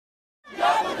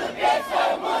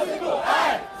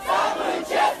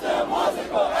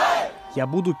«Я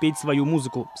буду петь свою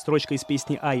музыку» – строчка из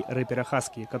песни «Ай» рэпера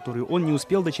Хаски, которую он не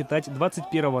успел дочитать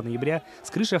 21 ноября с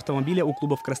крыши автомобиля у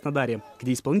клуба в Краснодаре,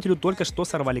 где исполнителю только что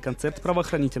сорвали концерт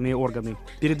правоохранительные органы.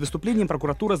 Перед выступлением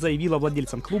прокуратура заявила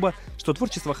владельцам клуба, что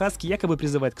творчество Хаски якобы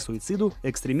призывает к суициду,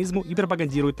 экстремизму и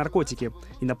пропагандирует наркотики,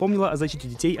 и напомнила о защите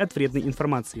детей от вредной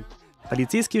информации.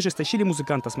 Полицейские же стащили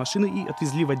музыканта с машины и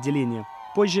отвезли в отделение.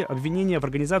 Позже обвинения в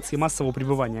организации массового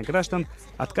пребывания граждан,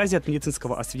 отказе от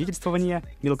медицинского освидетельствования,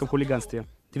 мелком хулиганстве,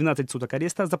 12 суток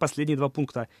ареста за последние 2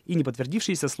 пункта и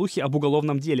неподтвердившиеся слухи об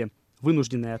уголовном деле,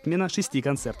 вынужденная отмена 6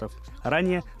 концертов.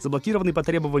 Ранее заблокированный по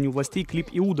требованию властей клип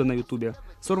 «Иуда» на ютубе,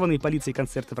 сорванные полицией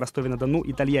концерты в Ростове-на-Дону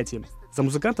и Тольятти. За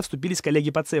музыканта вступились коллеги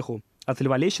по цеху. От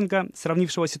Льва Лещенко,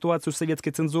 сравнившего ситуацию с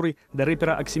советской цензурой, до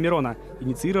рэпера Oxxxymirona,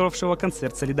 инициировавшего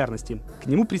концерт солидарности. К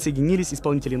нему присоединились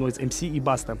исполнители Noize MC и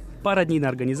Баста. Пара дней на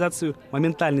организацию,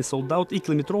 моментальный солд-аут и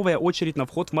километровая очередь на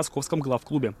вход в московском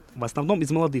главклубе. В основном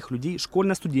из молодых людей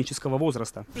школьно-студенческого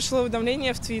возраста. Пришло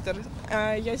уведомление в Твиттер.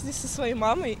 Я здесь со своей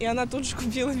мамой, и она тут же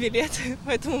купила билеты,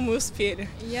 поэтому мы успели.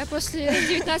 Я после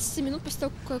 19 минут, после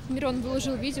того, как Мирон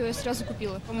выложил видео, я сразу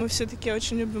купила. Мы все-таки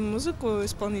очень любим музыку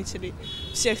исполнителей,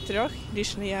 всех 3,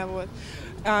 лично я, вот.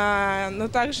 Но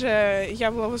также я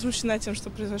была возмущена тем,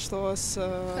 что произошло с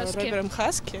рэпером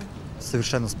Хаски.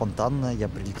 Совершенно спонтанно я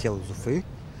прилетел из Уфы,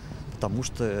 потому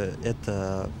что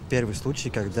это первый случай,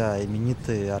 когда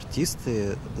именитые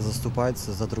артисты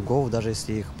заступаются за другого, даже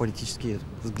если их политические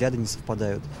взгляды не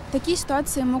совпадают. Такие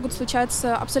ситуации могут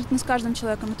случаться абсолютно с каждым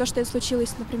человеком. И то, что это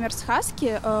случилось, например, с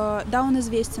Хаски, да, он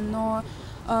известен, но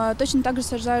точно так же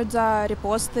сажают за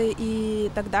репосты и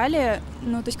так далее.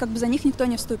 Ну, то есть как бы за них никто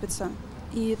не вступится.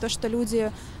 И то, что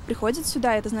люди приходят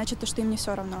сюда, это значит, что им не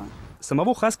все равно.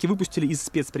 Самого Хаски выпустили из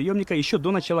спецприемника еще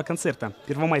до начала концерта.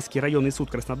 Первомайский районный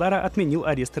суд Краснодара отменил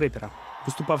арест рэпера.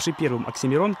 Выступавший первым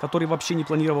Oxxxymiron, который вообще не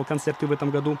планировал концерты в этом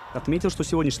году, отметил, что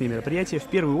сегодняшнее мероприятие в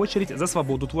первую очередь за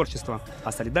свободу творчества,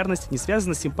 а солидарность не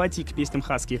связана с симпатией к песням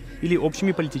Хаски или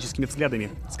общими политическими взглядами.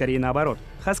 Скорее наоборот.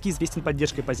 Хаски известен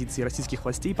поддержкой позиции российских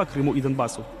властей по Крыму и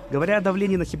Донбассу. Говоря о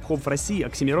давлении на хип-хоп в России,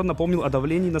 Oxxxymiron напомнил о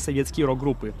давлении на советские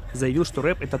рок-группы. Заявил, что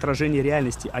рэп — это отражение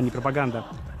реальности, а не пропаганда.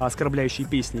 А оскорбляющие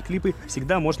песни и клипы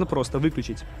всегда можно просто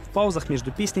выключить. В паузах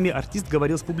между песнями артист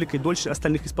говорил с публикой дольше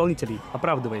остальных исполнителей,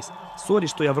 оправдываясь: «Сори,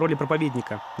 что я в роли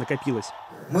проповедника. Накопилось».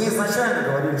 Мы изначально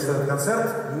говорили, что этот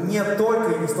концерт не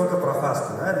только и не столько про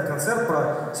Хаски. Да? Это концерт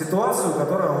про ситуацию,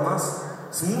 которая у нас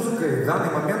с музыкой в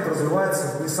данный момент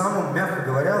развивается в не самом, мягко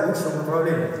говоря, лучшем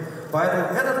направлении.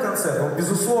 Поэтому этот концерт, он,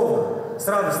 безусловно, с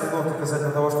радостной ноткой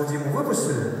касательно того, что Диму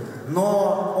выпустили,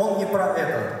 но он не про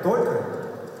это только,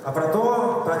 а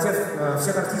про тех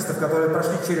всех артистов, которые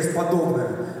прошли через подобное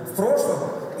в прошлом,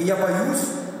 и я боюсь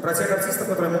про тех артистов,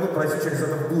 которые могут пройти через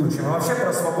это в будущем, а вообще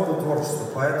про свободу творчества.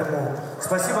 Поэтому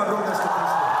спасибо огромное, что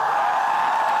пришли.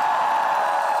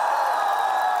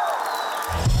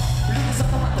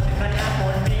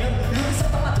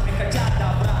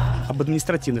 Об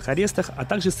административных арестах, а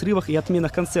также срывах и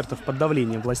отменах концертов под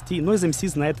давлением властей Noize MC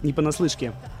знает не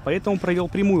понаслышке. Поэтому провел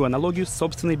прямую аналогию с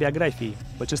собственной биографией.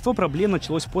 Большинство проблем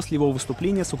началось после его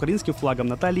выступления с украинским флагом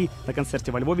на талии на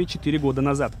концерте во Львове 4 года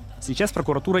назад. Сейчас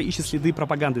прокуратура ищет следы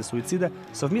пропаганды суицида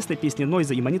в совместной песне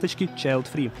Noize и Монеточки «Child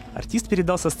Free». Артист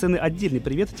передал со сцены отдельный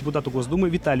привет депутату Госдумы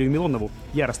Виталию Милонову,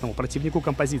 яростному противнику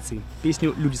композиции.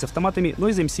 Песню «Люди с автоматами»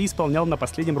 Noize MC исполнял на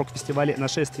последнем рок-фестивале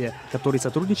 «Нашествие», который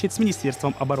сотрудничает с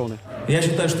Министерством обороны. Я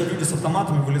считаю, что люди с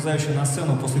автоматами, вылезающие на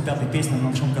сцену после 5-й песни на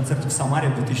нашем концерте в Самаре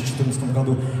в 2014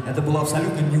 году, это было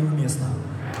абсолютно неуместно.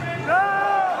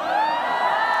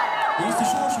 Есть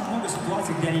еще очень много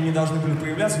ситуаций, где они не должны были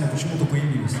появляться, но почему-то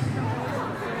появились.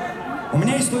 У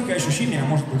меня есть стойкое ощущение, а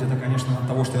может быть это, конечно, от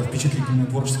того, что я впечатлительная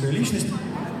творческая личность,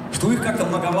 что их как-то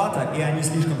многовато, и они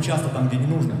слишком часто там, где не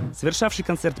нужно. Совершавший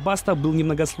концерт Баста был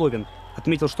немногословен.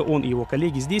 Отметил, что он и его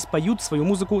коллеги здесь поют свою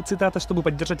музыку, цитата, чтобы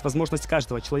поддержать возможность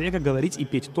каждого человека говорить и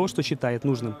петь то, что считает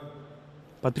нужным.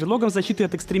 Под предлогом защиты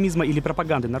от экстремизма или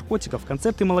пропаганды наркотиков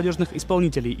концерты молодежных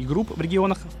исполнителей и групп в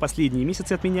регионах в последние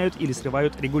месяцы отменяют или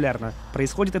срывают регулярно.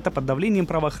 Происходит это под давлением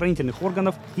правоохранительных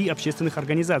органов и общественных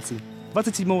организаций.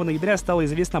 27 ноября стало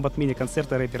известно об отмене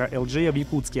концерта рэпера LJ в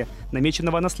Якутске,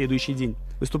 намеченного на следующий день.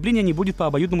 Выступление не будет по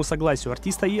обоюдному согласию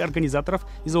артиста и организаторов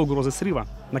из-за угрозы срыва.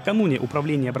 Накануне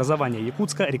Управление образования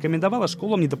Якутска рекомендовало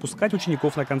школам не допускать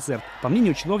учеников на концерт. По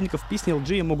мнению чиновников, песни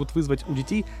LJ могут вызвать у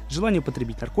детей желание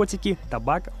употребить наркотики,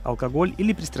 табак, алкоголь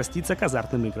или пристраститься к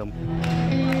азартным играм.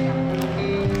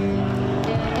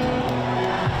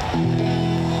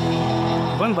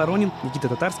 Иван Воронин, Никита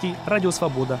Татарский, Радио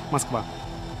Свобода, Москва.